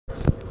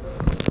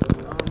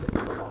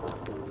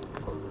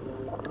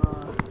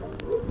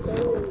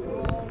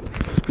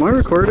Am I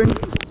recording?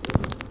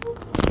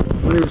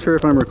 I'm not even sure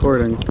if I'm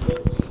recording.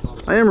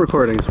 I am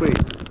recording, sweet.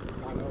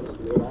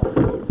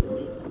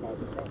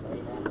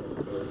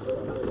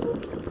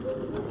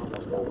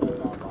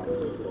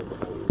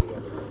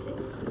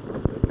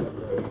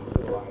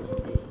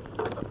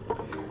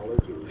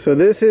 So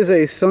this is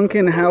a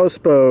sunken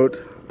houseboat.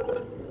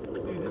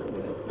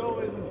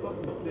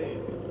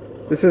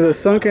 This is a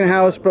sunken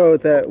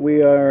houseboat that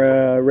we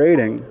are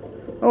raiding.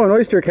 Oh, an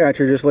oyster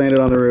catcher just landed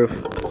on the roof.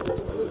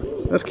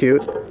 That's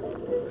cute.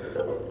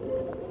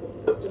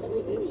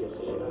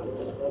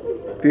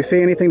 Do you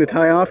see anything to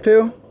tie off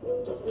to?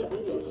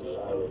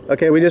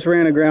 Okay, we just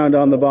ran aground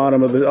on the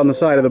bottom of on the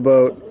side of the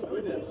boat.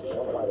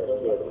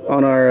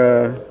 On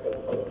our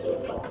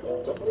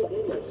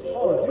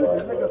Oh, dude,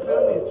 there's like a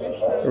family of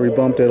fish tank. we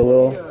bumped it a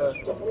little.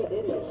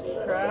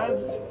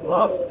 Crabs,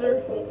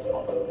 lobster.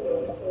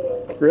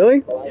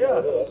 Really?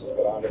 Yeah.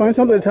 Find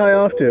something to tie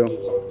off to.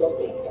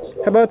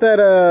 How about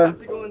that I have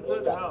to go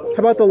inside the house.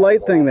 how about the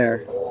light thing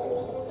there?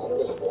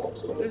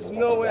 There's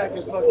no way I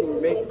can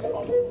fucking make it.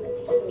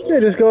 Yeah,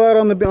 just go out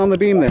on the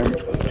beam there.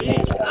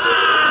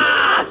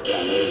 Ah!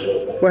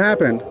 What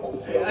happened?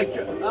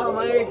 Oh,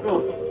 my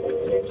ankle.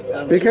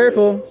 Be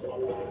careful.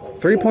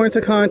 3 points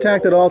of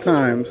contact at all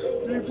times.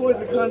 3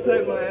 points of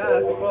contact my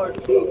ass. Fuck.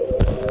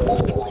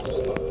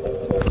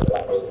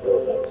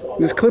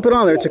 Just clip it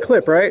on there. It's a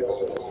clip, right?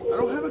 I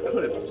don't have a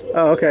clip.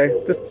 Oh, okay.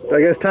 Just,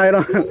 I guess, tie it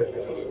on.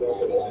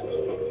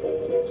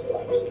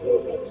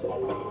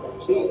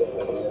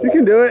 You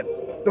can do it.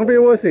 Don't be a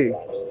wussy.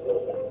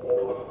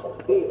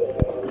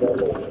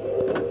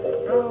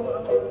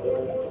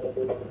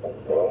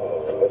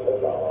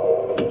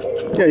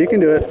 Yeah, you can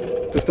do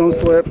it. Just don't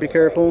slip. Be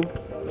careful.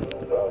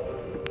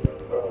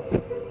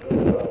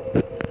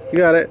 You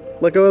got it.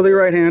 Let go of your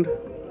right hand.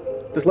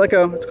 Just let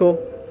go. It's cool.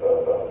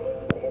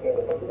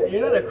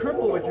 You're not a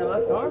cripple with your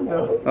left arm,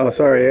 though. Oh,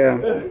 sorry. Yeah.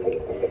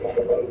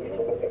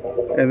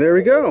 And there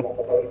we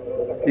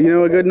go. You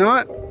know a good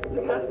knot?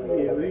 This has to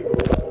be illegal.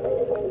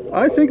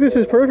 I think this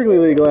is perfectly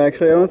legal,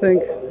 actually. I don't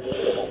think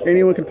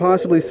anyone could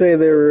possibly say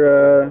they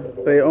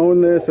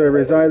own this or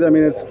reside. I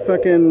mean, it's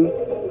fucking.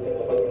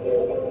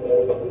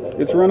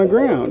 It's run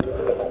aground.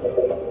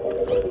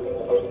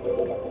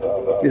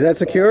 Is that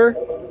secure?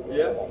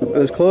 Yeah.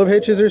 Those clove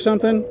hitches or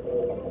something?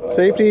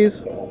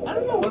 Safeties? I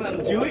don't know what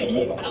I'm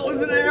doing. I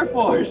was in the Air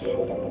Force.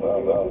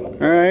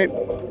 Alright.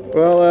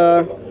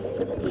 Well,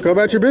 go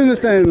about your business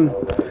then,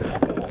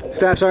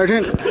 Staff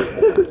Sergeant.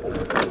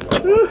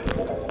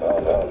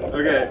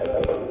 Okay.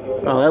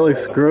 Oh, that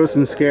looks gross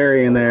and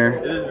scary in there.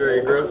 It is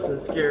very gross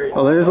and scary.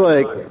 Oh, there's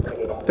like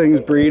things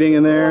breeding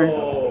in there.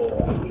 Oh.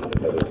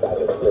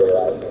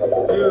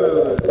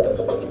 Dude.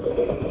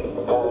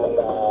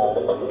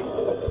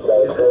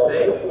 Is it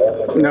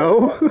safe?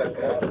 No.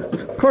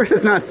 Of course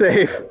it's not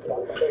safe.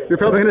 You're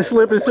probably going to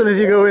slip as soon as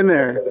you go in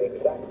there.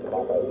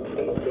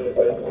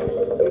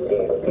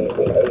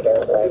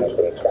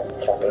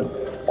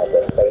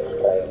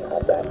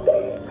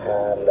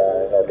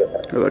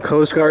 Or the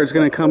Coast Guard's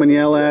going to come and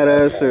yell at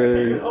us,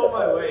 or...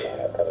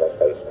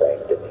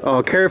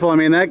 Oh, careful. I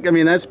mean,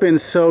 that's been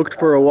soaked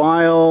for a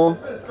while.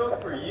 It's been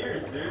soaked for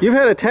years, dude. You've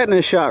had a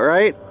tetanus shot,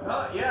 right?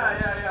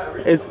 Yeah.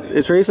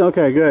 It's recent?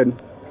 Okay, good.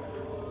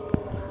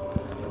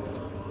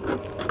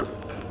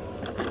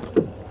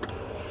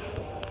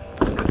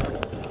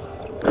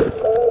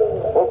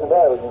 What's the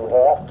matter with you,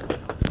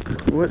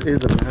 Hat? What is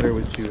the matter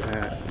with you,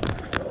 Hat?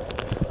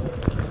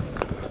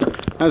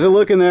 How's it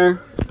looking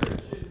there?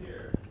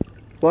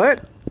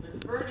 What?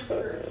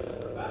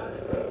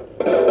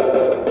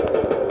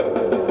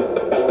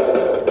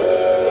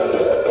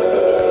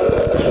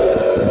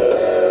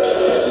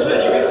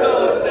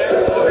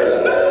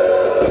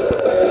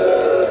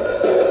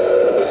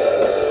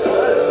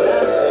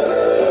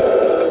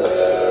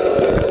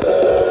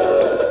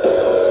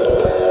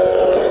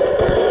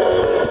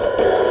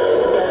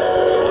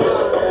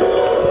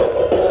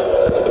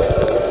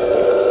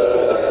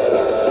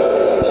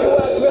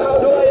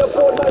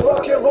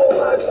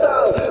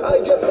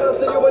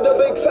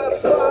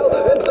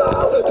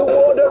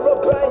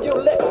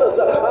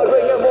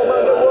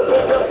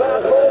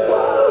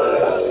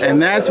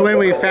 And that's when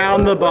we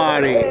found the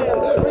body.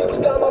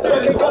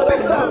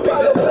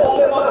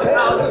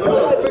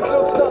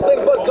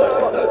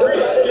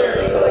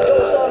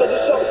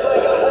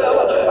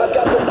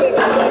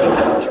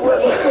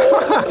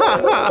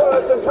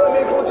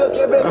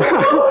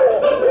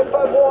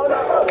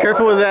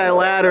 Careful with that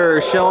ladder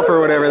or shelf or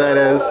whatever that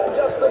is.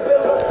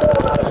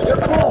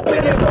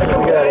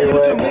 Get out of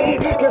your way.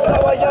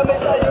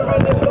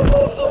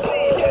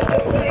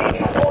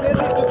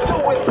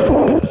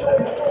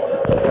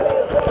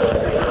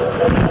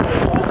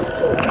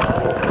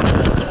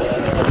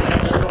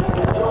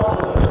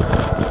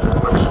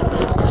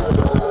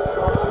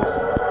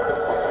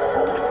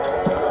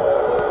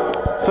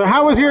 So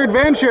how was your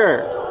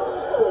adventure?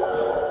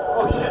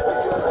 Oh shit.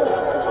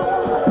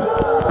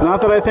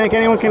 Not that I think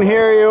anyone can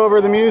hear you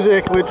over the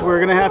music, which we're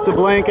gonna have to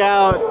blank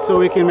out so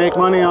we can make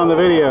money on the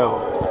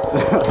video.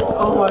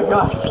 Oh my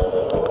gosh.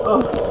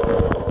 Oh.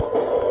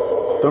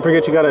 Don't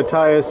forget you gotta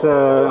tie us,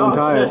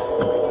 untie us.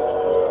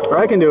 Or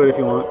I can do it if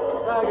you want.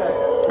 Okay.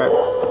 Alright.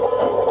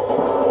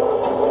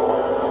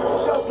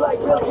 Just like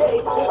Bill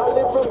Gates, I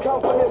live from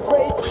company's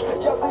rates.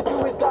 Just to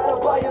do it, gotta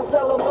buy and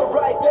sell on the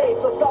right dates.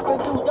 So stop and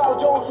do Dow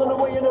Jones on the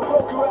way in the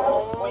broker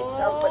house. Which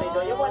company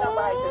do you want to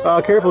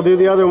buy? Careful, do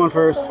the other one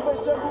first.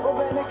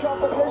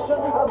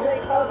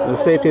 The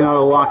safety knot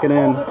will lock it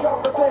in.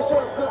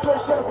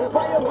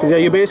 'Cause yeah,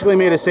 you basically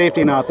made a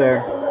safety knot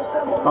there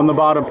on the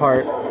bottom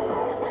part.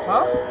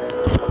 Huh?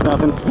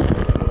 Nothing.